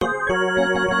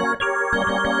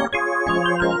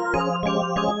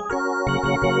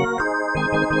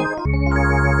Ball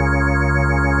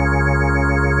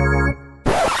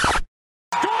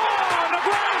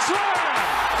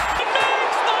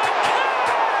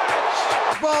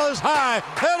is high,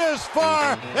 it is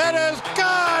far, it is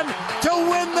gone to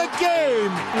win the game.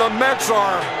 The Mets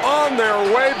are on their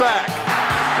way back.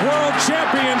 World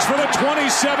champions for the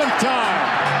 27th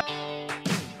time.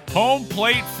 Home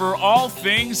plate for all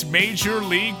things Major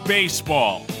League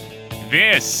Baseball.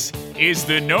 This is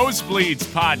the Nosebleeds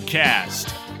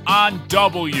Podcast on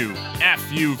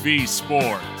WFUV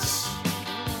Sports.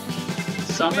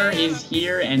 Summer is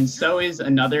here, and so is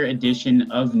another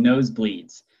edition of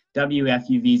Nosebleeds,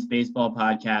 WFUV's baseball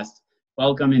podcast.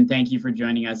 Welcome and thank you for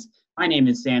joining us. My name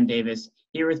is Sam Davis,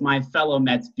 here with my fellow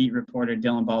Mets beat reporter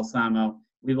Dylan Balsamo.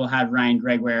 We will have Ryan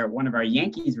Gregoire, one of our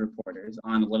Yankees reporters,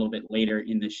 on a little bit later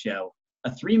in the show.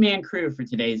 A three-man crew for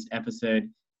today's episode.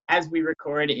 As we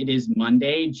record, it is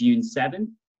Monday, June 7th.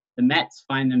 The Mets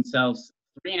find themselves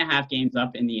 3.5 games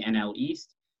up in the NL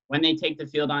East. When they take the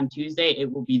field on Tuesday,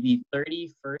 it will be the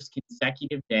 31st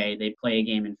consecutive day they play a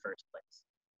game in first place.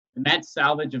 The Mets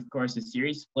salvage, of course, a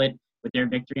series split with their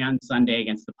victory on Sunday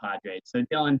against the Padres. So,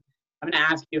 Dylan, I'm going to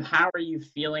ask you, how are you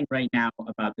feeling right now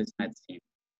about this Mets team?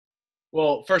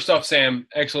 Well, first off, Sam,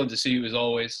 excellent to see you as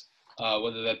always,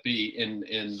 whether that be in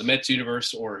the Mets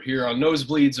universe or here on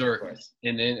Nosebleeds or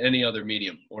in any other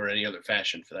medium or any other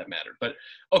fashion for that matter. But,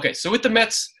 okay, so with the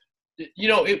Mets,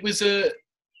 it was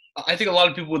I think a lot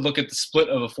of people would look at the split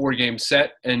of a 4-game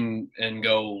set and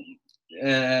go,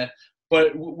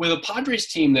 But with a Padres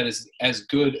team that is as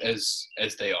good as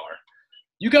they are,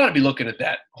 you got to be looking at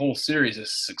that whole series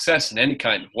as success in any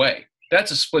kind of way. That's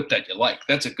a split that you like.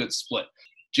 That's a good split.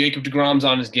 Jacob deGrom's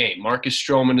on his game. Marcus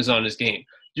Stroman is on his game.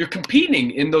 You're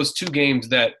competing in those 2 games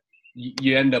that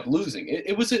you end up losing.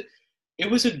 It was a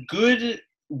good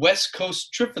West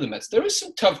Coast trip for the Mets. There was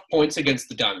some tough points against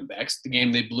the Diamondbacks. The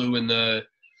game they blew in the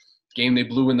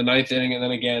 9th inning, and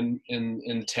then again in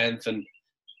the 10th, and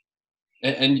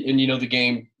the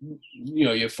game, you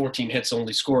have 14 hits,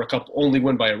 only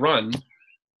win by a run.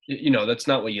 That's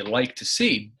not what you like to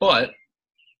see. But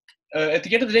at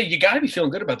the end of the day, you got to be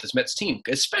feeling good about this Mets team,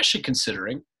 especially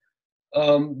considering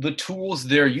the tools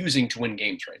they're using to win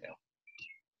games right now.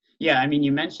 Yeah, I mean,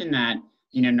 you mentioned that,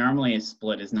 normally a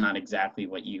split is not exactly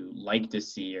what you like to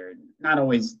see, or not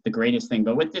always the greatest thing.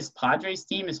 But with this Padres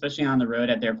team, especially on the road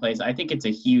at their place, I think it's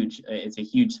a huge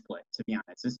split, to be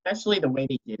honest, especially the way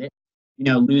they did it.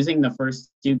 Losing the first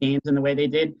 2 games in the way they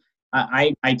did,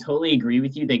 I totally agree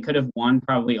with you. They could have won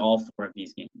probably all 4 of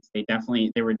these games. They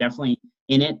were definitely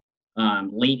in it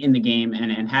late in the game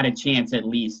and had a chance, at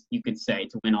least you could say,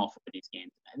 to win all 4 of these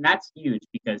games. And that's huge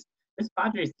because this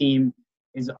Padres team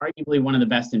is arguably one of the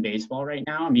best in baseball right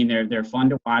now. I mean, they're fun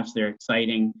to watch. They're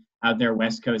exciting out there,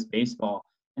 West Coast baseball.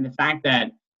 And the fact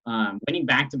that winning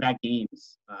back-to-back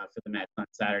games for the Mets on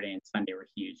Saturday and Sunday were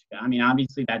huge. I mean,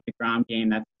 obviously that DeGrom game,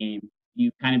 that's a game you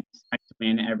kind of expect to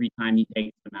win every time he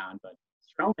takes the mound. But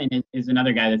Stroman is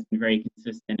another guy that's been very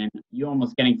consistent, and you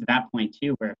almost getting to that point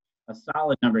too, where a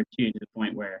solid number 2 to the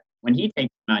point where when he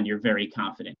takes the mound, you're very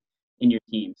confident in your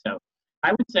team. So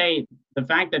I would say the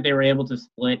fact that they were able to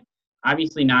split,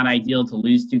 obviously not ideal to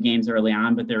lose 2 games early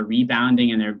on, but their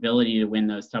rebounding and their ability to win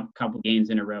those tough couple games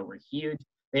in a row were huge.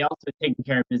 They also taken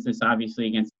care of business, obviously,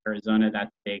 against Arizona.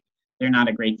 That's big. They're not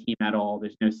a great team at all.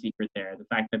 There's no secret there. The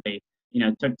fact that they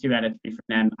took 2 out of 3 from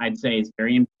them, I'd say is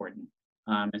very important,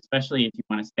 especially if you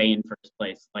want to stay in first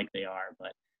place like they are.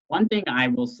 But one thing I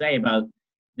will say about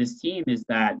this team is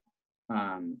that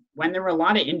when there were a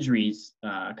lot of injuries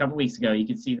a couple weeks ago, you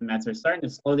could see the Mets are starting to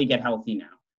slowly get healthy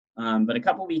now. But a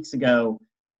couple weeks ago,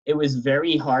 it was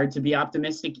very hard to be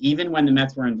optimistic, even when the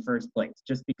Mets were in first place,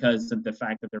 just because of the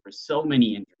fact that there were so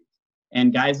many injuries.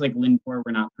 And guys like Lindor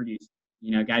were not producing.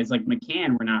 Guys like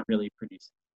McCann were not really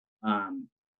producing.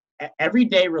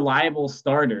 Everyday reliable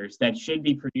starters that should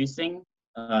be producing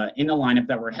in the lineup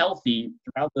that were healthy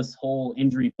throughout this whole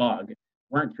injury bug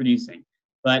weren't producing.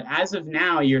 But as of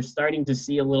now, you're starting to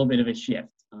see a little bit of a shift.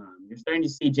 You're starting to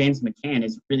see James McCann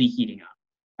is really heating up.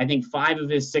 I think 5 of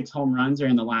his 6 home runs are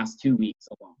in the last 2 weeks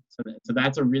alone. So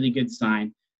that's a really good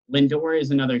sign. Lindor is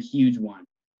another huge one.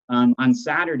 On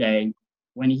Saturday,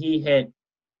 when he hit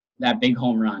that big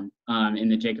home run in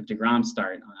the Jacob deGrom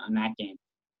start on that game,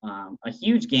 a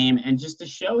huge game, and just to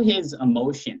show his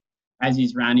emotion as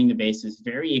he's rounding the bases,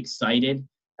 very excited.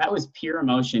 That was pure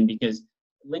emotion because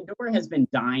Lindor has been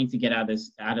dying to get out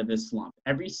of this slump.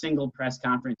 Every single press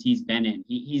conference he's been in,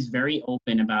 he's very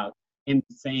open about him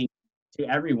saying to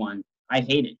everyone, I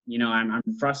hate it. I'm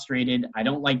frustrated. I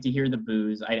don't like to hear the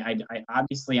boos. I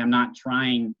obviously I'm not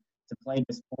trying to play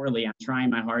this poorly. I'm trying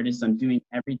my hardest. I'm doing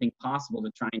everything possible to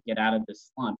try and get out of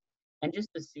this slump. And just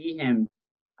to see him,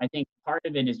 I think part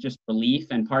of it is just relief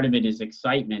and part of it is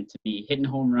excitement to be hitting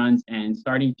home runs and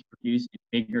starting to produce in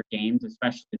bigger games,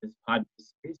 especially this Padres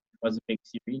series, which was a big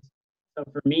series. So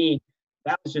for me,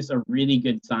 that was just a really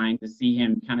good sign to see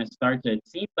him kind of start to, it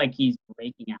seems like he's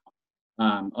breaking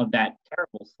out of that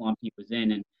terrible slump he was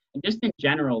in. And just in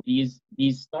general, these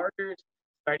starters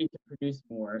starting to produce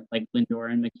more, like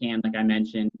Lindor and McCann, like I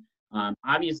mentioned.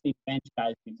 Obviously, bench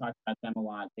guys, we talked about them a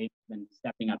lot. They've been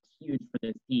stepping up huge for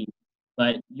this team.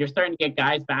 But you're starting to get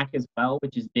guys back as well,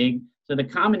 which is big. So the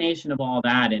combination of all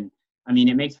that, and I mean,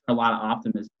 it makes for a lot of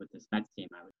optimism with this Mets team.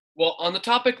 Well, on the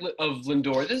topic of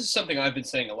Lindor, this is something I've been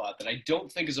saying a lot that I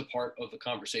don't think is a part of the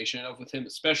conversation of with him,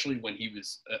 especially when he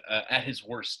was at his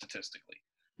worst statistically,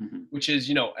 which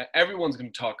is, everyone's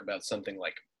going to talk about something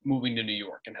like moving to New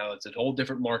York and how it's a whole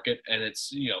different market and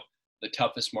it's, the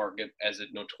toughest market, as it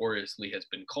notoriously has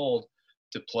been called,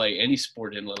 to play any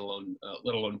sport in, let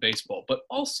alone baseball. But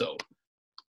also,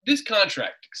 this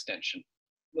contract extension,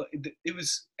 it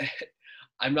was,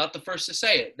 I'm not the first to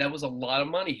say it, that was a lot of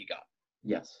money he got.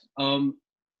 Yes.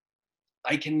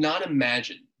 I cannot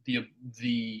imagine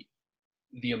the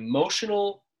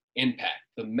emotional impact,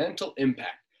 the mental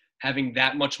impact having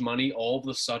that much money all of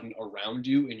a sudden around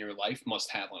you in your life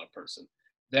must have on a person.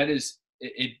 That is,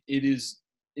 it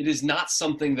is not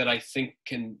something that I think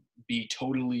can be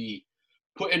totally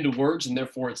put into words, and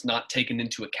therefore it's not taken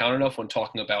into account enough when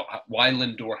talking about why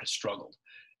Lindor has struggled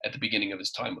at the beginning of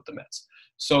his time with the Mets.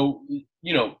 So,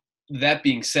 that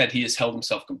being said, he has held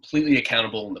himself completely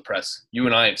accountable in the press. You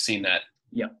and I have seen that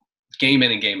game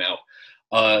in and game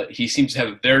out. He seems to have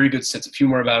a very good sense of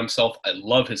humor about himself. I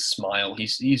love his smile.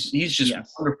 He's just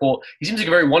wonderful. He seems like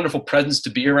a very wonderful presence to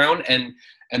be around, and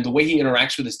the way he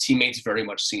interacts with his teammates very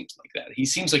much seems like that. He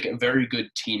seems like a very good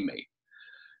teammate.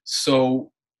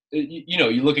 So,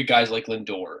 you look at guys like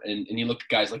Lindor and you look at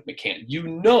guys like McCann,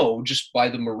 just by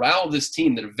the morale of this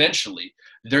team that eventually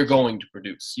they're going to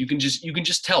produce. You can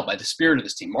just tell by the spirit of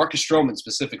this team. Marcus Stroman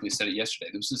specifically said it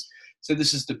yesterday.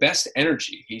 This is the best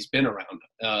energy he's been around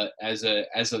as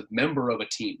a member of a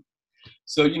team.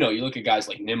 So, you look at guys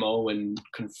like Nimmo and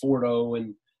Conforto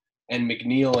and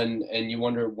McNeil and you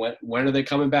wonder when are they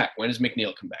coming back? When does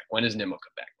McNeil come back? When does Nimmo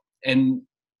come back? And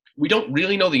we don't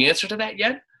really know the answer to that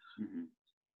yet. Mm-hmm.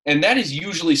 And that is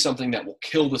usually something that will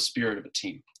kill the spirit of a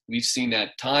team. We've seen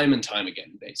that time and time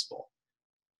again in baseball.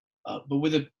 But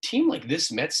with a team like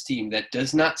this Mets team, that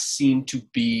does not seem to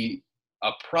be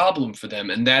a problem for them.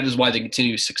 And that is why they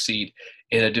continue to succeed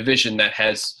in a division that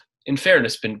has, in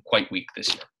fairness, been quite weak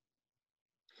this year.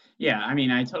 Yeah, I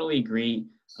mean, I totally agree.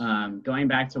 Going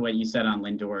back to what you said on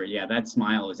Lindor, that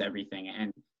smile is everything.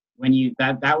 And when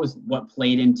that was what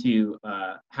played into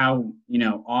how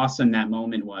awesome that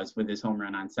moment was with his home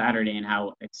run on Saturday and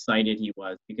how excited he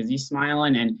was because he's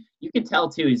smiling, and you could tell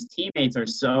too his teammates are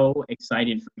so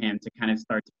excited for him to kind of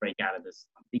start to break out of this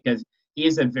slump because he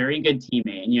is a very good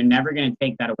teammate and you're never going to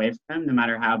take that away from him no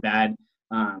matter how bad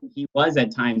he was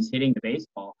at times hitting the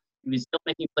baseball. He was still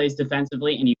making plays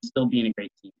defensively and he was still being a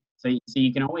great teammate. So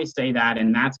you can always say that,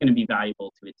 and that's going to be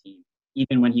valuable to a team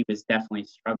even when he was definitely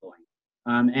struggling.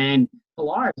 And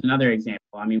Pilar is another example.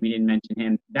 I mean, we didn't mention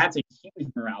him. That's a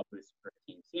huge morale boost for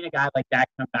a team. Seeing a guy like that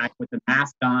come back with the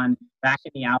mask on, back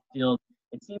in the outfield,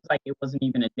 it seems like it wasn't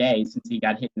even a day since he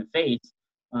got hit in the face.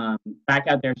 Back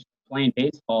out there playing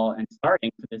baseball and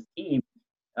starting for this team,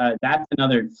 that's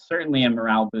certainly a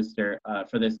morale booster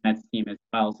for this Mets team as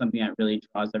well, something that really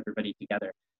draws everybody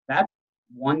together. That's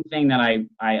one thing that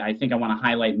I think I want to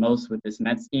highlight most with this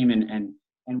Mets team and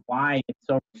why it's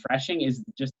so refreshing is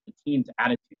just the team's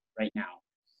attitude right now.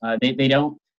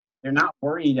 They're not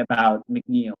worried about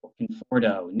McNeil,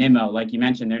 Conforto, Nimmo, like you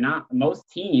mentioned. Most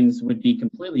teams would be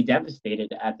completely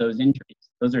devastated at those injuries.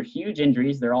 Those are huge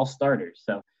injuries. They're all starters.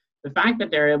 So the fact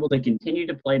that they're able to continue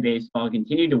to play baseball,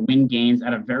 continue to win games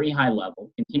at a very high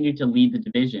level, continue to lead the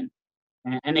division,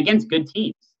 and against good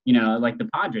teams, like the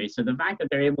Padres. So the fact that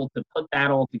they're able to put that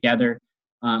all together,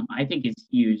 I think is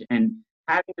huge. And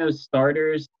having those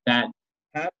starters that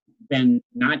have been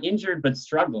not injured but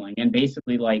struggling and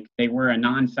basically like they were a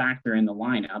non-factor in the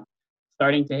lineup,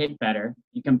 starting to hit better.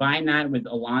 You combine that with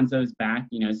Alonso's back,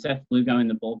 Seth Lugo in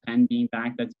the bullpen being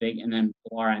back, that's big, and then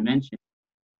Pilar I mentioned.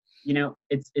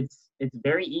 It's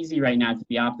very easy right now to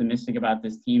be optimistic about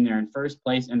this team. They're in first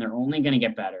place and they're only going to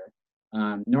get better.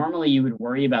 Normally you would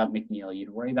worry about McNeil, you'd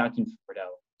worry about Conforto,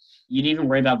 you'd even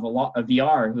worry about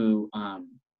VR who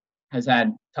has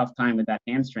had tough time with that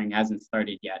hamstring, hasn't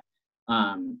started yet.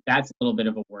 That's a little bit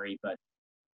of a worry, but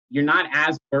you're not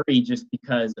as worried just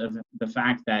because of the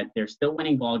fact that they're still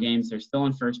winning ball games, they're still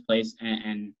in first place,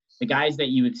 and the guys that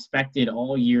you expected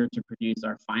all year to produce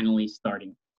are finally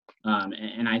starting.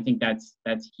 And I think that's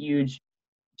huge.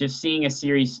 Just seeing a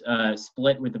series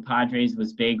split with the Padres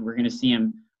was big. We're going to see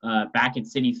them back at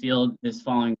Citi Field this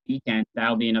following weekend.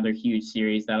 That'll be another huge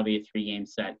series. That'll be a 3-game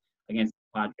set against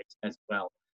the Padres as well.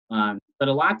 But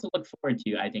a lot to look forward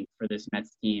to, I think, for this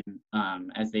Mets team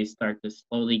as they start to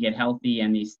slowly get healthy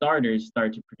and these starters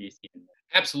start to produce even more.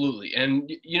 Absolutely.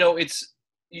 And, it's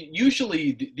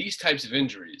usually these types of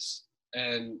injuries,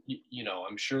 and,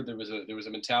 I'm sure there was a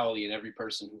mentality in every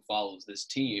person who follows this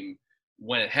team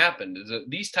when it happened.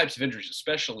 These types of injuries,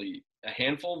 especially a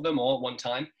handful of them all at one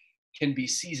time, can be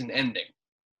season-ending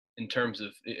in terms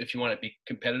of if you want to be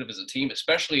competitive as a team,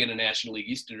 especially in a National League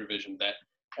Eastern Division that,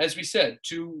 as we said,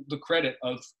 to the credit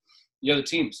of the other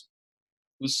teams,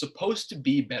 was supposed to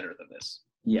be better than this.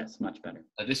 Yes, much better.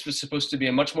 This was supposed to be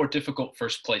a much more difficult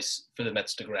first place for the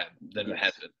Mets to grab than it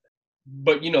has been.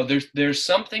 But, there's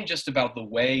something just about the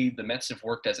way the Mets have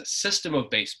worked as a system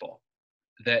of baseball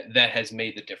that has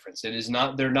made the difference.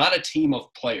 They're not a team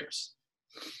of players.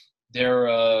 They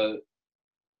are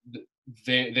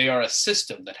a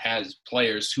system that has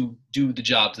players who do the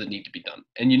jobs that need to be done.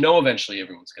 And eventually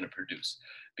everyone's going to produce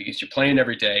because you're playing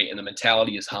every day and the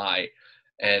mentality is high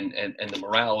and the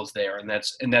morale is there. And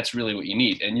that's really what you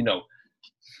need. And,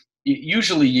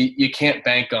 usually you can't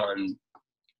bank on,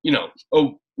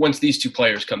 once these two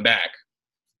players come back,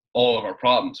 all of our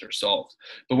problems are solved.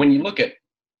 But when you look at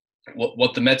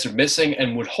what the Mets are missing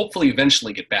and would hopefully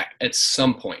eventually get back at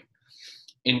some point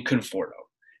in Conforto,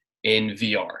 in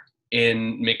VR,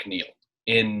 in McNeil,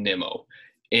 in Nimmo,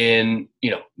 in,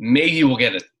 maybe we'll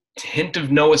get a hint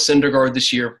of Noah Syndergaard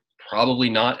this year, probably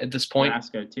not at this point.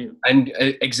 Carrasco too. And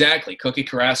exactly, Cookie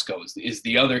Carrasco is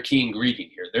the other key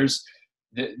ingredient here.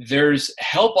 There's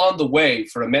help on the way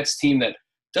for a Mets team that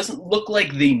doesn't look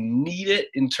like they need it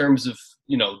in terms of,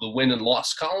 the win and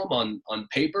loss column on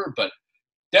paper, but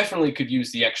definitely could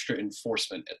use the extra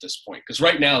enforcement at this point. Because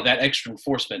right now that extra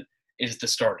enforcement is the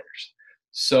starters.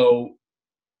 So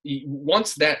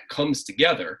once that comes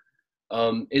together,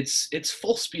 it's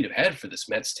full speed ahead for this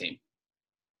Mets team.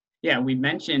 Yeah, we've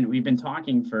been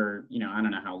talking for, I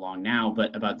don't know how long now,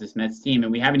 but about this Mets team,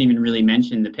 and we haven't even really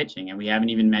mentioned the pitching, and we haven't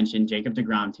even mentioned Jacob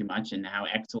deGrom too much and how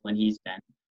excellent he's been.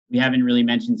 We haven't really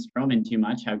mentioned Stroman too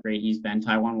much, how great he's been.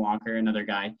 Taijuan Walker, another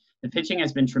guy. The pitching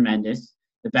has been tremendous.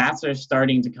 The bats are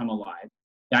starting to come alive.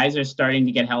 Guys are starting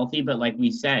to get healthy, but like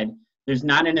we said, there's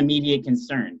not an immediate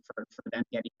concern for them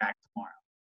getting back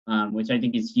tomorrow, which I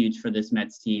think is huge for this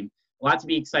Mets team. A lot to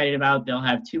be excited about. They'll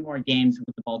have 2 more games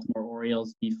with the Baltimore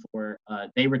Orioles before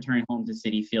they return home to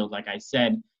Citi Field, like I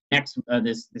said, this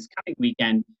coming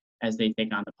weekend as they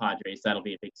take on the Padres. That'll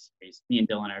be a big series. Me and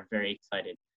Dylan are very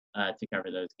excited to cover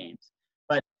those games.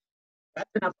 But that's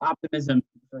enough optimism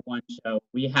for one show.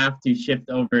 We have to shift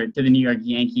over to the New York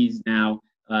Yankees now.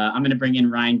 I'm going to bring in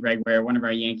Ryan Gregoire, one of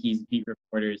our Yankees beat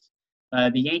reporters.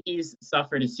 The Yankees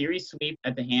suffered a series sweep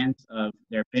at the hands of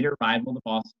their bitter rival, the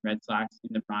Boston Red Sox,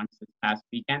 in the Bronx this past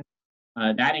weekend.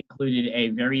 That included a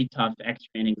very tough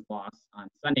extra innings loss on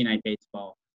Sunday Night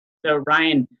Baseball. So,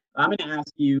 Ryan, I'm going to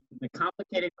ask you the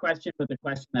complicated question, but the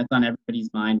question that's on everybody's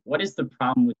mind. What is the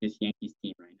problem with this Yankees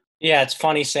team right now? Yeah, it's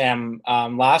funny, Sam.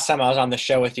 Last time I was on the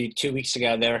show with you 2 weeks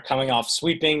ago, they were coming off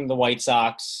sweeping the White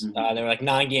Sox. Mm-hmm. They were like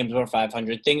 9 games over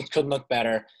 500. Things couldn't look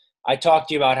better. I talked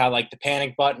to you about how, the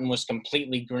panic button was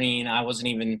completely green. I wasn't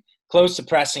even close to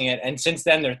pressing it. And since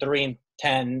then, they're 3-10.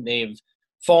 They've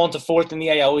fallen to 4th in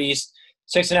the AL East.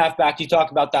 6.5 back. You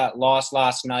talked about that loss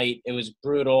last night. It was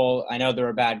brutal. I know there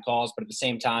were bad calls, but at the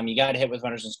same time, you got hit with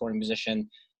runners in scoring position.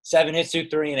 7 hits through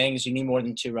 3 innings. You need more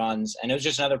than 2 runs. And it was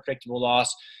just another predictable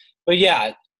loss. But,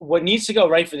 yeah, what needs to go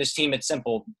right for this team, it's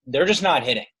simple. They're just not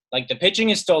hitting. The pitching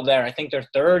is still there. I think they're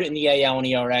 3rd in the AL in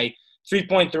ERA.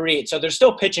 3.38, so they're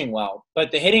still pitching well.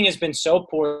 But the hitting has been so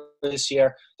poor this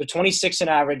year. They're 26th in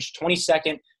average,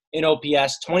 22nd in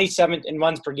OPS, 27th in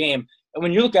runs per game. And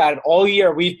when you look at it, all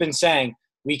year we've been saying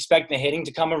we expect the hitting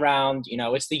to come around.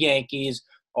 It's the Yankees.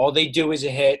 All they do is a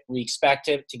hit. We expect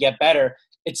it to get better.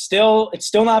 It's still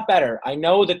not better. I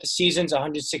know that the season's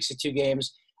 162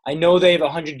 games. I know they have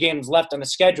 100 games left on the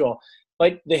schedule.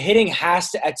 But the hitting has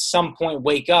to at some point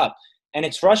wake up. And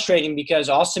it's frustrating because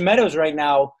Austin Meadows right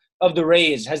now, of the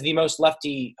Rays, has the most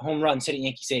lefty home runs hit at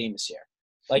Yankee Stadium this year.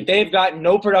 They've got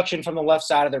no production from the left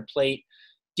side of their plate.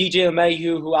 DJ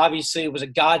LeMahieu, who obviously was a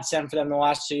godsend for them the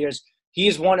last 2 years, he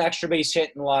has 1 extra base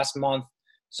hit in the last month.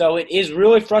 So it is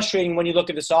really frustrating when you look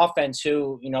at this offense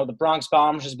who, the Bronx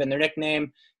Bombers has been their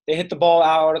nickname. They hit the ball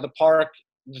out of the park.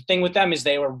 The thing with them is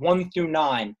they were 1 through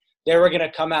 9. They were going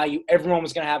to come at you. Everyone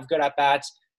was going to have good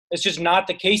at-bats. It's just not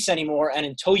the case anymore. And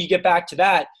until you get back to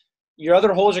that, your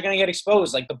other holes are going to get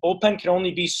exposed. Like, the bullpen can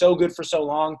only be so good for so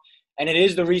long, and it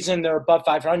is the reason they're above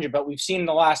 500. But we've seen in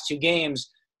the last 2 games,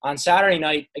 on Saturday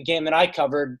night, a game that I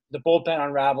covered, the bullpen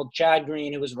unraveled. Chad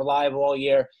Green, who was reliable all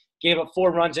year, gave up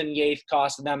 4 runs in the 8th,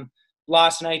 costed them.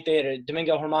 Last night, they had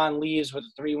Domingo Germán leaves with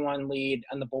a 3-1 lead,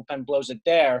 and the bullpen blows it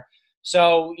there.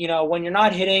 So, when you're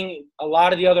not hitting, a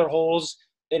lot of the other holes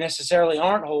that necessarily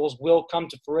aren't holes will come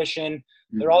to fruition.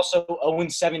 Mm-hmm. They're also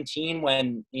 0-17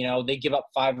 when, they give up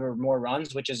 5 or more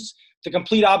runs, which is the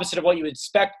complete opposite of what you would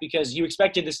expect, because you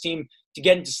expected this team to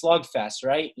get into slugfest,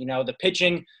 right? The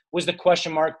pitching was the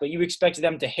question mark, but you expected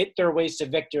them to hit their ways to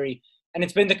victory. And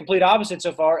it's been the complete opposite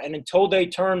so far. And until they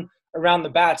turn around the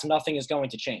bats, nothing is going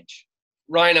to change.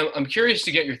 Ryan, I'm curious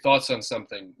to get your thoughts on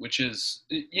something, which is,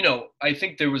 I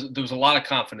think there was a lot of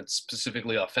confidence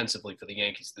specifically offensively for the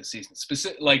Yankees this season.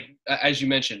 Like, as you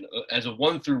mentioned, as a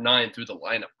 1 through 9 through the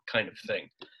lineup kind of thing.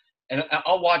 And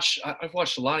I've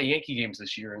watched a lot of Yankee games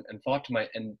this year and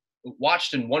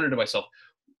watched and wondered to myself,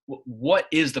 what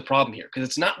is the problem here? Because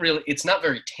it's not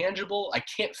very tangible. I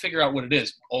can't figure out what it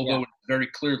is, although it's very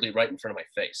clearly right in front of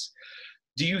my face.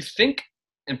 Do you think,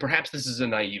 and perhaps this is a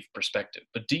naive perspective,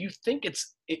 but do you think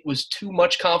it was too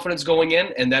much confidence going in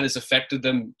and that has affected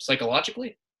them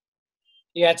psychologically?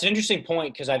 Yeah, it's an interesting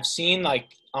point, because I've seen,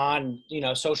 on,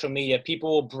 social media,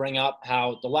 people will bring up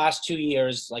how the last 2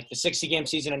 years, like the 60-game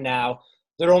season and now,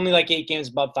 they're only 8 games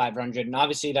above 500. And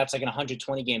obviously that's an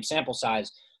 120-game sample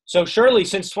size. So surely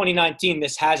since 2019,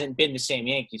 this hasn't been the same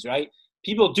Yankees, right?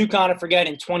 People do kind of forget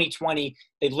in 2020,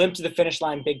 they limped to the finish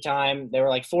line big time. They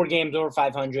were 4 games over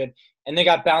 500, and they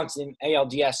got bounced in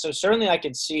ALDS. So certainly I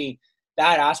could see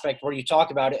that aspect where you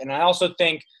talk about it. And I also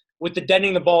think with the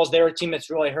deadening the balls, they're a team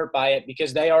that's really hurt by it,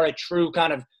 because they are a true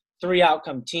kind of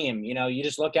 3-outcome team. You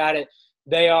just look at it,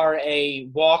 they are a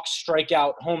walk,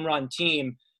 strikeout, home run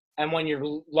team. And when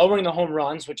you're lowering the home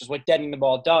runs, which is what deadening the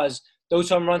ball does, those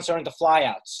home runs turn into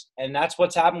flyouts. And that's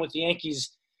what's happened with the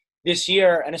Yankees this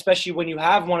year, and especially when you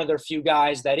have one of their few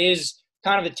guys that is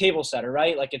kind of a table setter,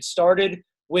 right? It started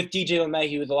with DJ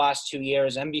LeMahieu the last 2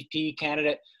 years, MVP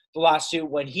candidate the last 2,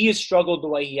 when he has struggled the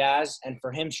way he has, and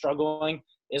for him struggling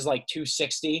is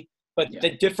 260. But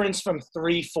the difference from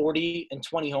 340 and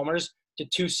 20 homers to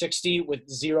 260 with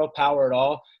 0 power at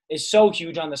all is so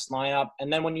huge on this lineup.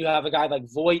 And then when you have a guy like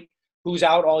Voit, who's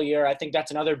out all year, I think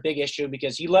that's another big issue,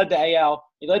 because he led the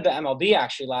MLB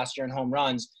actually last year in home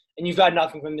runs, and you've got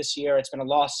nothing from him this year. It's been a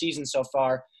lost season so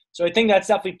far. So I think that's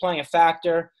definitely playing a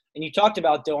factor. And you talked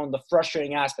about, Dylan, the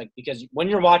frustrating aspect, because when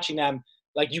you're watching them,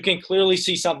 you can clearly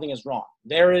see something is wrong.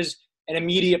 There is an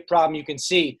immediate problem you can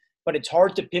see, but it's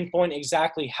hard to pinpoint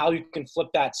exactly how you can flip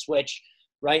that switch,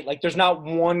 right? There's not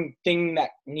one thing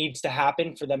that needs to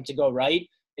happen for them to go right.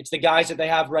 It's the guys that they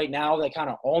have right now that kind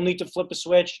of all need to flip a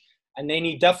switch, and they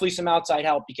need definitely some outside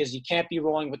help, because you can't be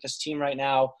rolling with this team right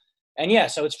now.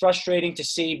 And so it's frustrating to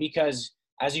see, because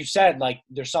as you said,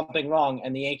 there's something wrong,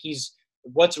 and the Yankees,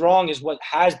 what's wrong is what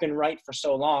has been right for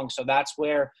so long. So that's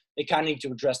where they kind of need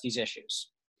to address these issues.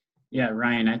 Yeah,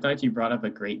 Ryan, I thought you brought up a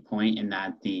great point in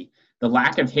that the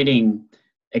lack of hitting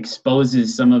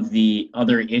exposes some of the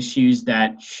other issues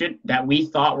that we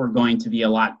thought were going to be a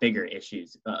lot bigger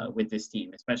issues with this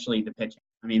team, especially the pitching.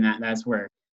 I mean, that's where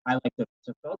I like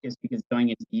to focus, because going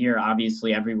into the year,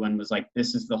 obviously everyone was like,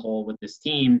 this is the hole with this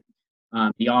team.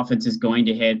 The offense is going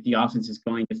to hit. The offense is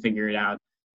going to figure it out.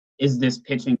 Is this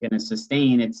pitching going to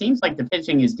sustain? It seems like the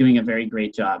pitching is doing a very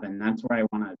great job, and that's where I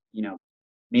want to,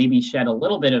 maybe shed a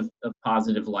little bit of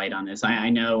positive light on this. I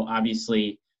know,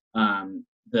 obviously,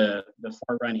 the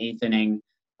 4-run 8th inning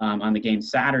on the game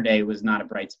Saturday was not a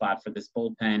bright spot for this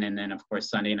bullpen, and then, of course,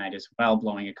 Sunday night as well,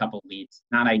 blowing a couple leads.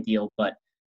 Not ideal, but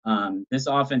this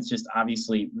offense just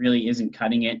obviously really isn't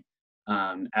cutting it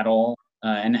at all.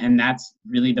 And that's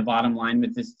really the bottom line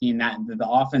with this team, that the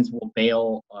offense will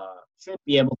should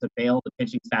be able to bail the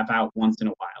pitching staff out once in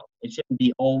a while. It shouldn't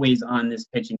be always on this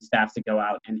pitching staff to go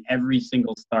out and every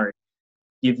single start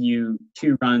give you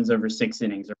 2 runs over 6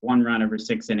 innings or 1 run over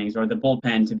 6 innings, or the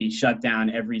bullpen to be shut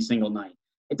down every single night.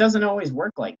 It doesn't always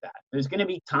work like that. There's going to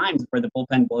be times where the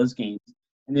bullpen blows games,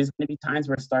 and there's going to be times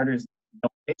where starters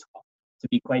don't pitch well, to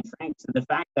be quite frank. So the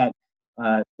fact that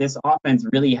this offense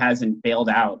really hasn't bailed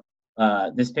out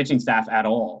this pitching staff at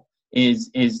all is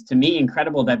to me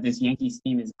incredible, that this Yankees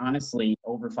team is honestly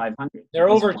over 500. They're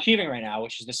overachieving right now,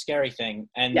 which is the scary thing.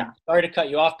 And sorry to cut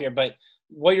you off here, but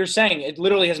what you're saying, it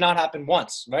literally has not happened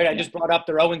once, right? I just brought up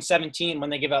they're 0-17 when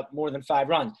they give up more than 5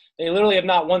 runs. They literally have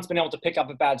not once been able to pick up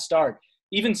a bad start.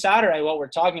 Even Saturday, what we're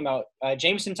talking about,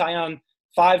 Jameson Taillon,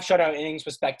 5 shutout innings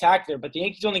was spectacular, but the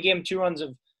Yankees only gave him 2 runs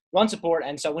of run support.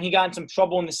 And so when he got in some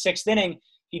trouble in the 6th inning,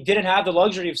 he didn't have the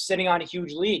luxury of sitting on a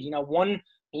huge lead. One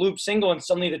bloop single and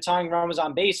suddenly the tying run was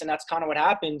on base, and that's kind of what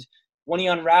happened when he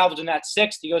unraveled in that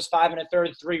sixth. He goes 5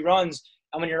 1/3, 3 runs,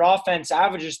 and when your offense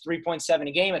averages 3.7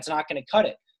 a game, it's not going to cut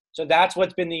it. So that's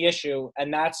what's been the issue,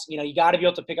 and that's, you got to be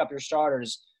able to pick up your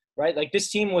starters, right? Like, this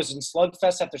team was in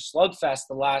slugfest after slugfest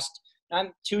the last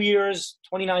 2 years,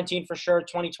 2019 for sure,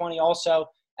 2020 also,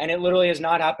 and it literally has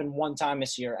not happened one time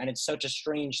this year, and it's such a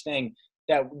strange thing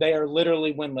that they are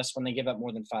literally winless when they give up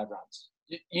more than 5 runs.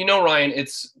 Ryan,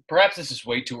 it's perhaps this is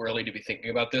way too early to be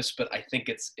thinking about this, but I think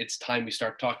it's time we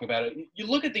start talking about it. You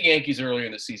look at the Yankees earlier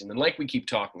in the season, and like we keep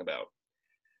talking about,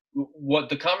 what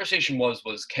the conversation was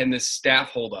can this staff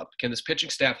hold up? Can this pitching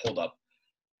staff hold up?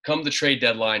 Come the trade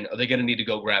deadline, are they going to need to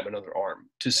go grab another arm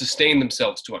to sustain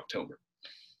themselves to October?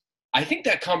 I think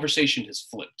that conversation has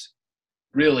flipped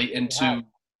really into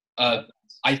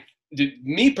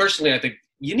me personally, I think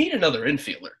you need another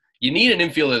infielder. You need an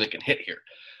infielder that can hit here.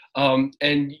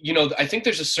 I think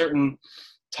there's a certain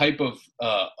type of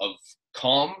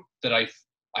calm that I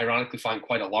ironically find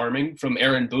quite alarming from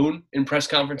Aaron Boone in press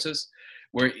conferences,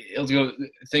 where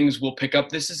things will pick up.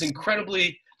 This is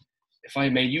incredibly, if I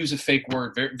may use a fake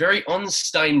word, very, very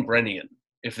un-Steinbrennian,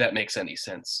 if that makes any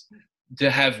sense, to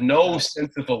have no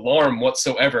sense of alarm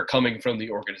whatsoever coming from the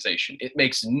organization. It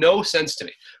makes no sense to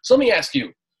me. So let me ask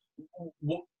you,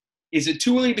 is it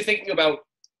too early to be thinking about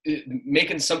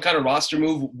making some kind of roster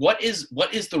move? What is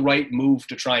the right move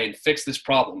to try and fix this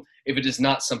problem if it is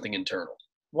not something internal?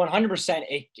 100%.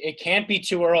 It can't be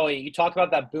too early. You talk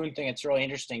about that Boone thing. It's really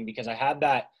interesting because I had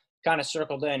that kind of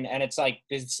circled in, and it's like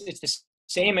it's the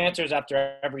same answers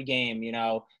after every game.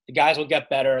 The guys will get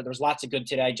better. There's lots of good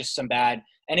today, just some bad,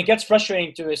 and it gets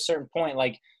frustrating to a certain point.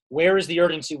 Like, where is the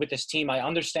urgency with this team? I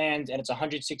understand, and it's a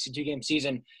 162-game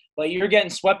season, but you're getting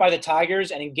swept by the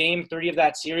Tigers, and in Game 3 of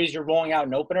that series, you're rolling out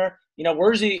an opener.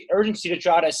 Where's the urgency to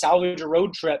try to salvage a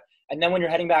road trip? And then when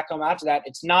you're heading back home after that,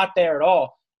 it's not there at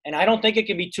all. And I don't think it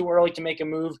can be too early to make a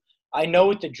move. I know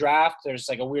with the draft, there's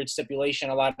like a weird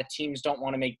stipulation. A lot of teams don't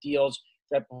want to make deals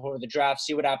right before the draft,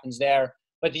 see what happens there.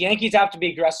 But the Yankees have to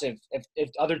be aggressive if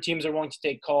other teams are willing to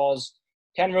take calls.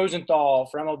 Ken Rosenthal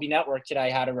for MLB Network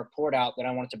today had a report out that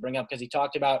I wanted to bring up because he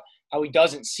talked about how he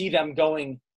doesn't see them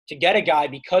going to get a guy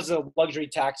because of luxury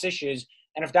tax issues.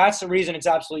 And if that's the reason, it's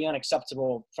absolutely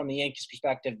unacceptable from the Yankees'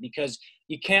 perspective because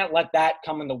you can't let that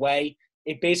come in the way.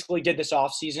 It basically did this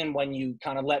offseason when you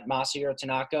kind of let Masahiro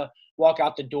Tanaka walk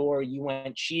out the door. You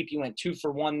went cheap. You went 2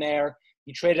 for 1 there.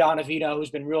 You traded Ottavino, who's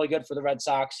been really good for the Red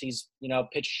Sox. He's,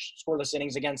 pitched scoreless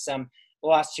innings against them the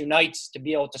last 2 nights to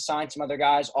be able to sign some other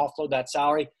guys, offload that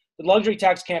salary. The luxury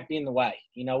tax can't be in the way.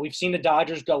 We've seen the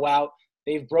Dodgers go out.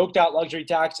 They've broked out luxury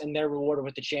tax, and they're rewarded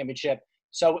with the championship.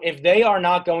 So if they are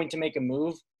not going to make a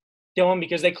move, Dylan,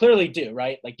 because they clearly do,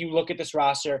 right? Like, you look at this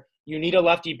roster, you need a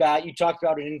lefty bat. You talked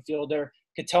about an infielder.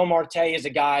 Ketel Marte is a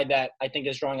guy that I think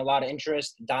is drawing a lot of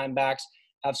interest. The Diamondbacks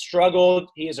have struggled.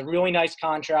 He has a really nice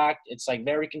contract. It's like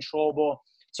very controllable.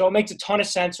 So it makes a ton of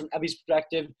sense from Ebby's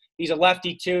perspective. He's a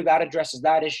lefty too. That addresses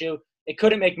that issue. It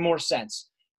couldn't make more sense.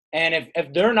 And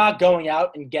if they're not going out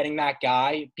and getting that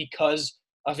guy because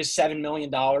of his $7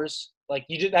 million,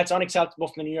 that's unacceptable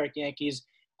from the New York Yankees.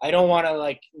 I don't want to,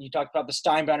 like you talked about the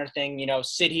Steinbrenner thing,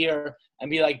 sit here and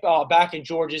be like, oh, back in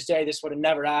George's day, this would have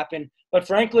never happened. But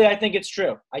frankly, I think it's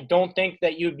true. I don't think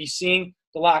that you'd be seeing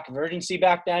the lack of urgency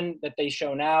back then that they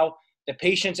show now, the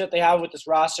patience that they have with this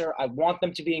roster. I want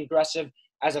them to be aggressive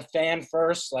as a fan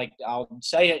first. Like, I'll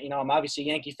say it, I'm obviously a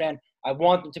Yankee fan. I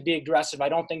want them to be aggressive. I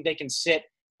don't think they can sit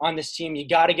on this team. You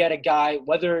got to get a guy,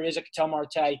 whether it is a Ketel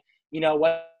Marte,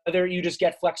 whether you just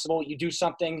get flexible, you do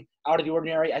something out of the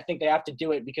ordinary. I think they have to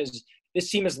do it because this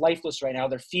team is lifeless right now.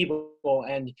 They're feeble.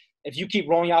 And if you keep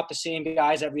rolling out the same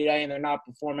guys every day and they're not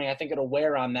performing, I think it'll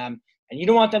wear on them. And you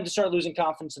don't want them to start losing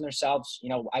confidence in themselves.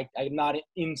 I'm not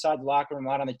inside the locker room,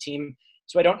 not on the team.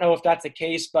 So I don't know if that's the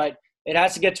case, but it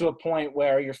has to get to a point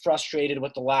where you're frustrated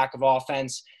with the lack of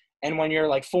offense. And when you're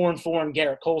like 4-4 and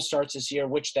Garrett Cole starts this year,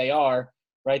 which they are,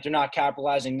 right? They're not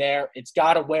capitalizing there. It's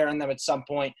got to wear on them at some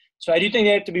point. So I do think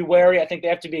they have to be wary. I think they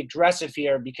have to be aggressive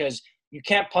here because you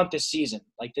can't punt this season.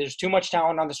 Like, there's too much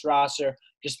talent on this roster.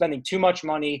 You're spending too much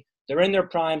money. They're in their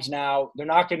primes now. They're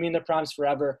not going to be in their primes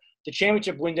forever. The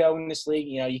championship window in this league,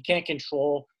 you can't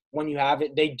control when you have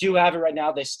it. They do have it right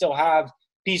now. They still have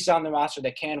pieces on the roster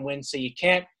that can win. So you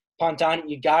can't punt on it.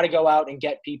 You got to go out and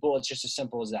get people. It's just as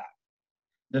simple as that.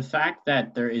 The fact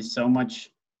that there is so much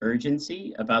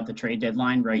urgency about the trade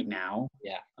deadline right now,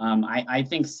 I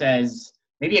think says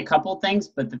maybe a couple things,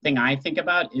 but the thing I think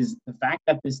about is the fact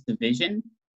that this division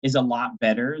is a lot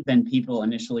better than people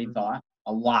initially thought,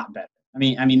 a lot better.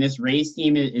 I mean, this Rays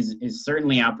team is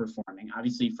certainly outperforming.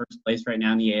 Obviously, first place right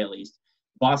now in the AL East.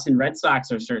 Boston Red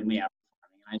Sox are certainly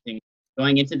outperforming. I think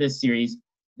going into this series,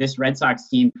 this Red Sox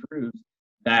team proves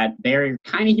that they're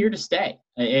kind of here to stay.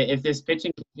 If this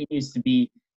pitching continues to be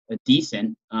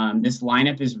decent, this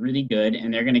lineup is really good,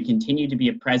 and they're going to continue to be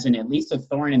a present, at least a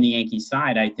thorn in the Yankees'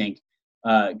 side, I think,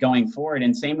 going forward.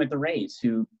 And same with the Rays,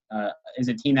 who is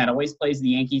a team that always plays the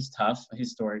Yankees tough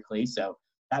historically. So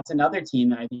that's another team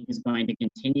that I think is going to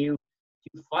continue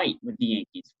to fight with the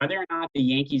Yankees. Whether or not the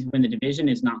Yankees win the division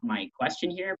is not my question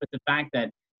here, but the fact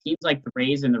that teams like the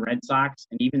Rays and the Red Sox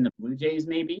and even the Blue Jays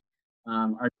maybe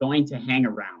are going to hang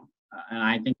around. And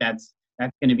I think that's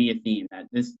going to be a theme, that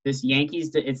this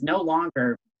Yankees, it's no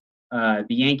longer the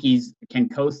Yankees can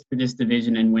coast through this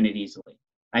division and win it easily.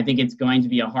 I think it's going to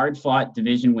be a hard-fought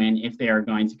division win if they are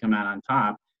going to come out on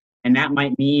top. And that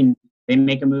might mean they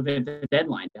make a move at the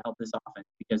deadline to help this offense,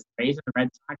 because the Rays and the Red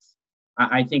Sox,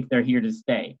 I think they're here to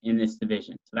stay in this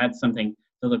division. So that's something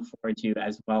to look forward to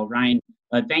as well. Ryan,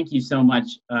 thank you so much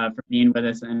for being with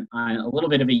us and on a little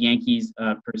bit of a Yankees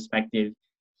perspective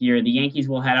here. The Yankees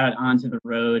will head out onto the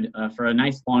road for a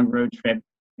nice long road trip.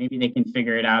 Maybe they can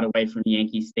figure it out away from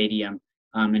Yankee Stadium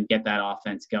and get that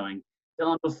offense going.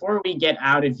 Dylan, before we get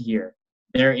out of here,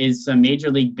 there is some Major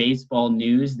League Baseball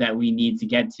news that we need to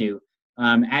get to.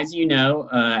 As you know,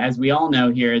 as we all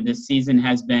know here, this season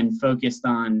has been focused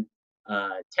on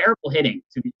terrible hitting,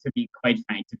 to be quite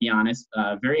frank, to be honest.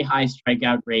 Very high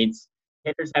strikeout rates.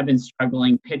 Hitters have been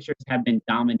struggling. Pitchers have been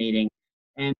dominating.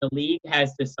 And the league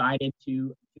has decided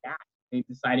to act. They've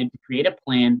decided to create a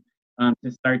plan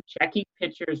to start checking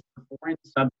pitchers for foreign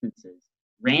substances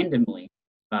randomly,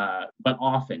 but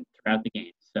often throughout the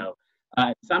game. So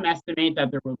some estimate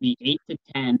that there will be 8 to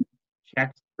 10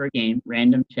 checks per game,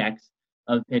 random checks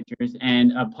of pitchers,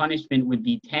 and a punishment would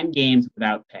be 10 games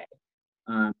without pay.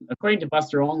 According to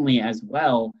Buster Olney as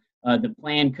well, the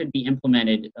plan could be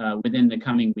implemented within the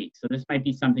coming weeks. So this might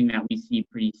be something that we see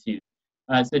pretty soon.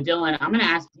 So Dylan, I'm going to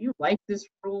ask, do you like this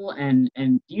rule, and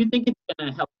do you think it's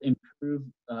going to help improve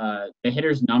the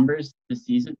hitters' numbers this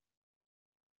season?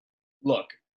 Look,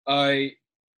 I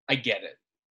get it.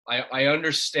 I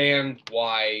understand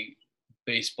why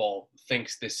baseball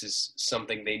thinks this is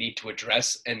something they need to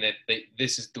address, and that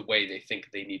this is the way they think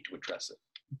they need to address it.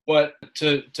 But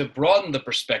to broaden the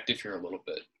perspective here a little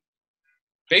bit,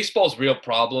 baseball's real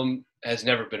problem has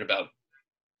never been about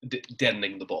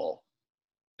deadening the ball.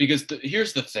 Because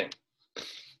here's the thing.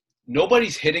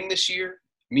 Nobody's hitting this year,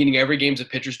 meaning every game's a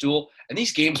pitcher's duel, and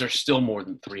these games are still more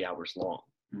than 3 hours long.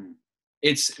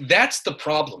 That's the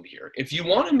problem here. If you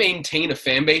want to maintain a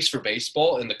fan base for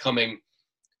baseball in the coming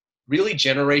really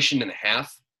generation and a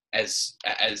half, as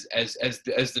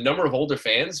the number of older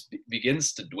fans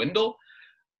begins to dwindle,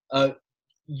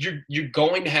 you're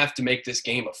going to have to make this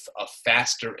game a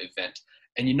faster event.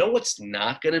 And you know what's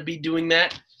not going to be doing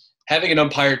that? Having an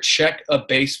umpire check a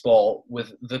baseball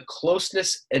with the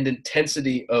closeness and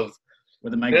intensity of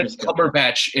with a microscope,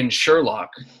 Cumberbatch in Sherlock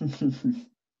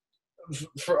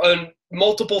for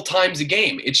multiple times a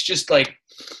game. It's just like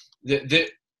the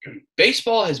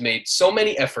baseball has made so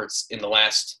many efforts in the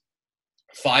last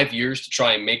 5 years to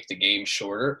try and make the game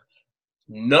shorter.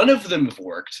 None of them have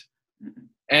worked.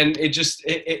 And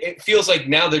it feels like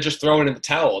now they're just throwing in the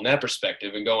towel in that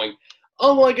perspective and going,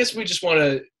 oh, well, I guess we just want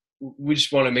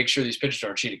to make sure these pitchers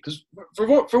aren't cheating. Because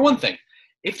for one thing,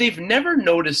 if they've never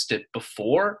noticed it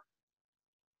before,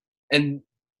 and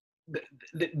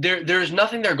there's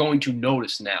nothing they're going to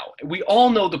notice now. We all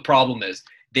know the problem is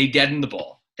they deaden the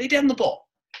ball. They deaden the ball.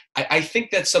 I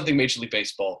think that's something Major League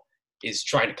Baseball is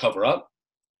trying to cover up.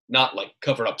 Not like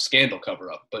cover up, scandal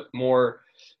cover up, but more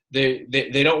they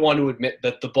don't want to admit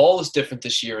that the ball is different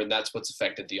this year, and that's what's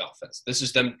affected the offense. This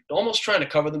is them almost trying to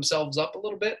cover themselves up a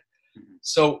little bit.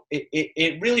 So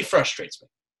it really frustrates me.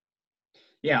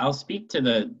 Yeah, I'll speak to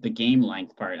the game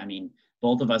length part. I mean,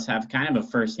 both of us have kind of a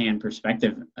firsthand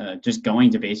perspective just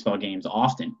going to baseball games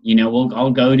often. You know,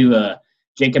 I'll go to a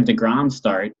Jacob deGrom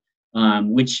start,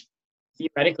 which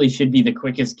theoretically should be the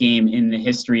quickest game in the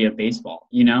history of baseball,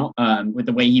 you know, with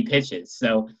the way he pitches.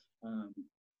 So,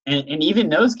 and even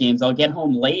those games, I'll get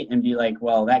home late and be like,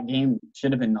 well, that game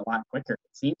should have been a lot quicker,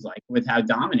 it seems like, with how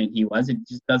dominant he was. It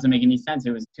just doesn't make any sense.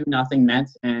 It was 2-0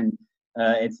 Mets, and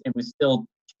it was still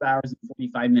 2 hours and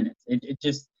 45 minutes.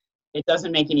 It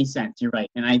doesn't make any sense. You're right.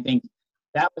 And I think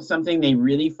that was something they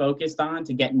really focused on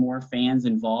to get more fans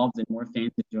involved and more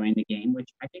fans enjoying the game, which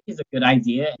I think is a good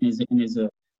idea and is a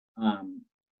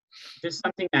just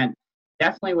something that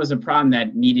definitely was a problem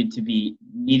that needed to be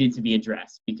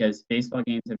addressed, because baseball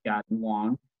games have gotten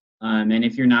long. And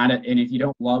if you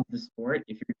don't love the sport,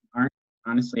 if you aren't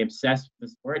honestly obsessed with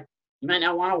the sport, you might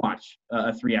not want to watch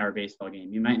a 3-hour baseball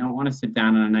game. You might not want to sit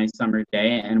down on a nice summer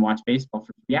day and watch baseball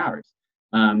for 3 hours.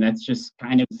 That's just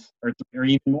kind of, or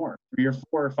even more, 3 or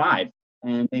 4 or 5.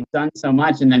 And they've done so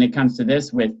much. And then it comes to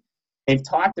this they've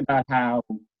talked about how,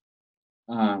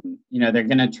 they're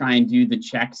going to try and do the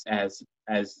checks as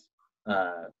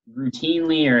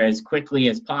routinely or as quickly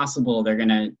as possible. They're going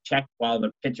to check while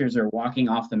the pitchers are walking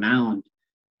off the mound.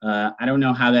 I don't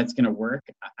know how that's going to work.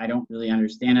 I don't really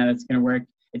understand how that's going to work.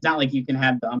 It's not like you can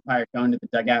have the umpire go into the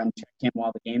dugout and check him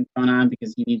while the game's going on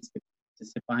because he needs to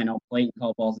sit behind home plate and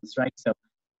call balls and strikes. So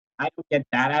I don't get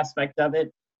that aspect of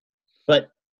it. But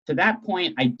to that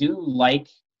point, I do like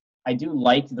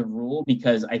the rule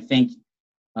because I think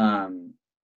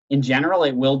in general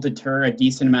it will deter a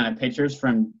decent amount of pitchers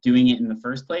from doing it in the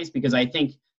first place, because I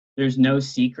think there's no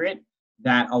secret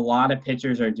that a lot of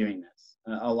pitchers are doing this.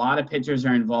 A lot of pitchers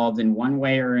are involved in one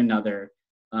way or another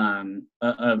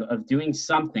of doing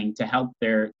something to help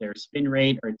their spin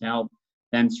rate or to help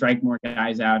them strike more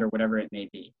guys out or whatever it may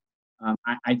be.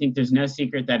 I think there's no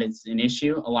secret that it's an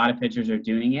issue. A lot of pitchers are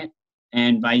doing it.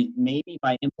 And by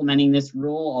implementing this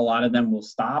rule, a lot of them will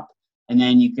stop. And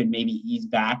then you could maybe ease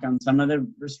back on some of the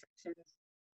restrictions.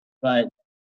 But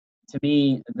to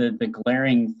me, the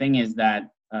glaring thing is that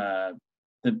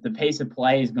the pace of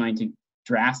play is going to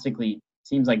drastically,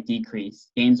 seems like,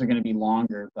 decrease. Games are going to be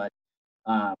longer. But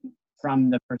from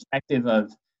the perspective of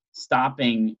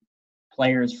stopping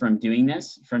players from doing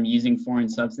this, from using foreign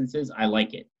substances, I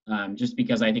like it. Just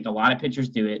because I think a lot of pitchers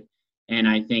do it. And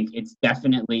I think it's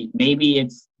definitely, maybe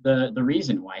it's the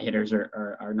reason why hitters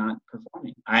are not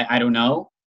performing. I don't know.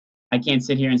 I can't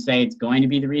sit here and say it's going to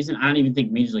be the reason. I don't even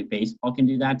think Major League Baseball can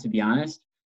do that, to be honest.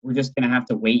 We're just going to have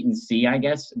to wait and see, I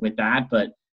guess, with that.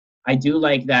 But I do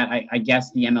like that. I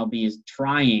guess the MLB is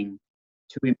trying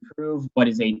to improve what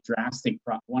is a drastic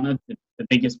one of the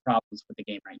biggest problems with the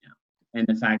game right now. And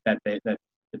the fact that the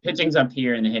pitching's up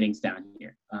here and the hitting's down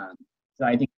here. So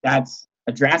I think that's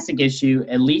a drastic issue.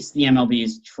 At least the MLB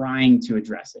is trying to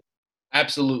address it.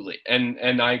 Absolutely.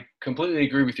 And I completely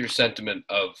agree with your sentiment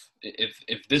of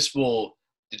if this will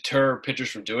deter pitchers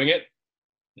from doing it,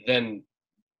 then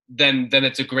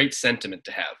it's a great sentiment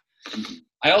to have. Mm-hmm.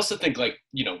 I also think,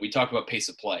 we talk about pace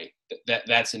of play.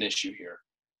 That's an issue here.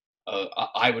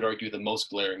 I would argue the most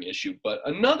glaring issue. But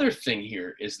another thing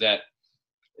here is that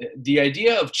the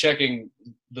idea of checking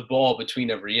the ball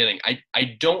between every inning,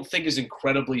 I don't think is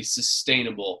incredibly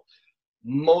sustainable,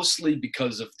 mostly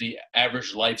because of the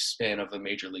average lifespan of a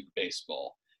Major League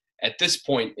Baseball. At this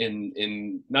point,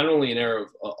 in not only an era of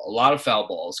a lot of foul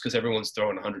balls, because everyone's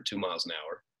throwing 102 miles an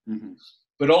hour, mm-hmm.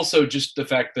 but also just the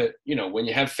fact that, when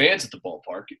you have fans at the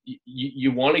ballpark,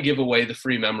 you want to give away the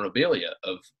free memorabilia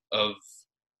of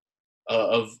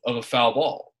a foul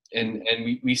ball. And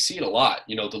we see it a lot.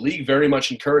 The league very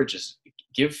much encourages,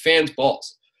 give fans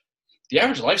balls. The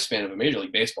average lifespan of a Major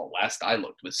League Baseball, last I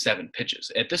looked, was 7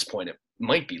 pitches. At this point, it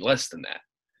might be less than that.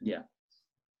 Yeah.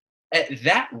 At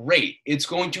that rate, it's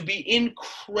going to be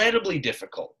incredibly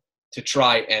difficult to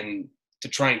try and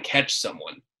catch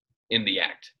someone in the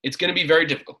act. It's going to be very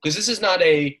difficult because this is not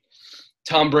a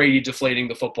Tom Brady deflating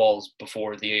the footballs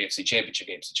before the AFC Championship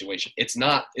game situation. It's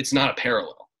not a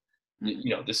parallel.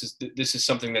 This is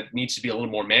something that needs to be a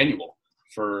little more manual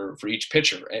for each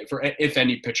pitcher, if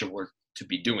any pitcher were to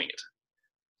be doing it.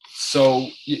 So,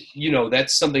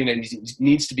 that's something that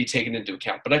needs to be taken into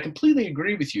account. But I completely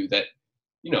agree with you that,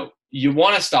 you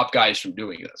want to stop guys from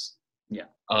doing this. Yeah.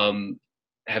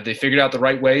 Have they figured out the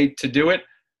right way to do it?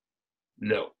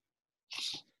 No.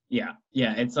 Yeah.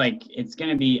 It's I think it's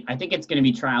going to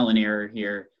be trial and error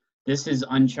here. This is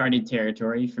uncharted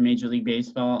territory for Major League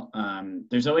Baseball.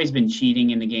 There's always been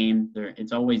cheating in the game.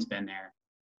 It's always been there,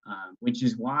 which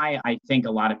is why I think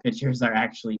a lot of pitchers are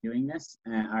actually doing this.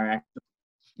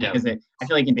 Because I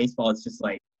feel like in baseball, it's just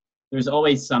there's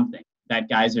always something that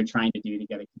guys are trying to do to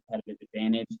get a competitive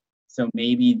advantage. So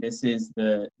maybe this is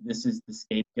the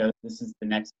scapegoat. This is the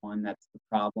next one that's the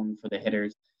problem for the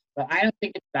hitters. But I don't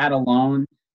think it's that alone,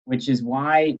 which is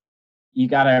why you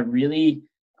got to really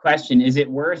question, is it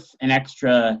worth an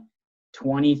extra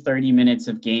 20, 30 minutes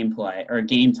of gameplay or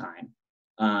game time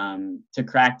to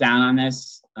crack down on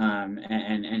this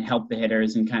and help the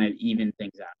hitters and kind of even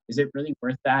things out? Is it really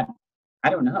worth that? I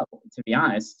don't know, to be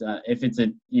honest. If it's a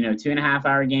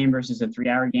 2.5-hour game versus a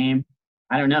 3-hour game,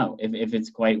 I don't know if it's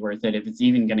quite worth it, if it's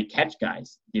even going to catch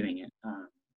guys doing it.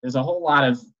 There's a whole lot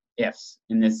of ifs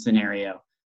in this scenario.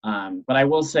 But I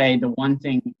will say the one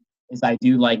thing is I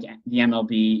do like the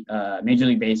MLB, Major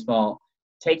League Baseball,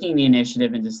 taking the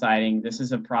initiative and deciding this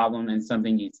is a problem and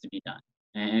something needs to be done.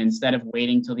 And instead of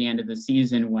waiting till the end of the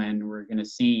season when we're going to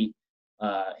see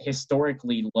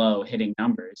historically low hitting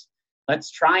numbers.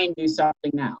 Let's try and do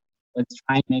something now. Let's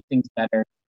try and make things better,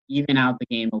 even out the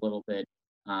game a little bit.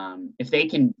 If they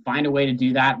can find a way to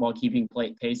do that while keeping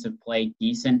pace of play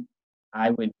decent,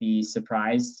 I would be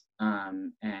surprised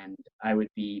and I would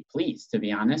be pleased, to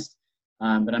be honest.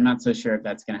 But I'm not so sure if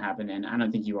that's going to happen, and I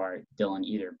don't think you are, Dylan,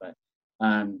 either. But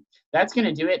that's going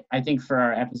to do it, I think, for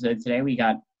our episode today. We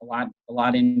got a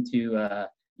lot into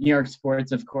New York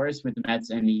sports, of course, with the Mets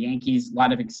and the Yankees. A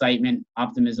lot of excitement,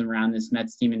 optimism around this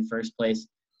Mets team in first place.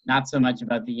 Not so much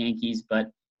about the Yankees, but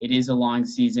it is a long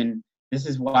season. This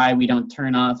is why we don't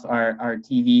turn off our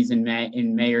TVs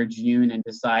in May or June and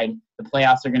decide the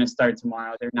playoffs are going to start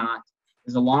tomorrow. They're not.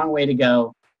 There's a long way to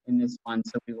go in this one,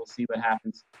 so we will see what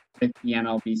happens with the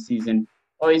MLB season.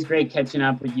 Always great catching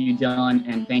up with you, Dylan,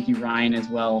 and thank you, Ryan, as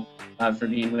well, for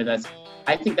being with us.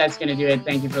 I think that's going to do it.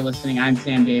 Thank you for listening. I'm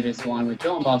Sam Davis, along with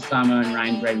Dylan Balsamo and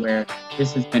Ryan Bregware.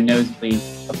 This has been Nosebleed,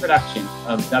 a production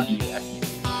of WFU.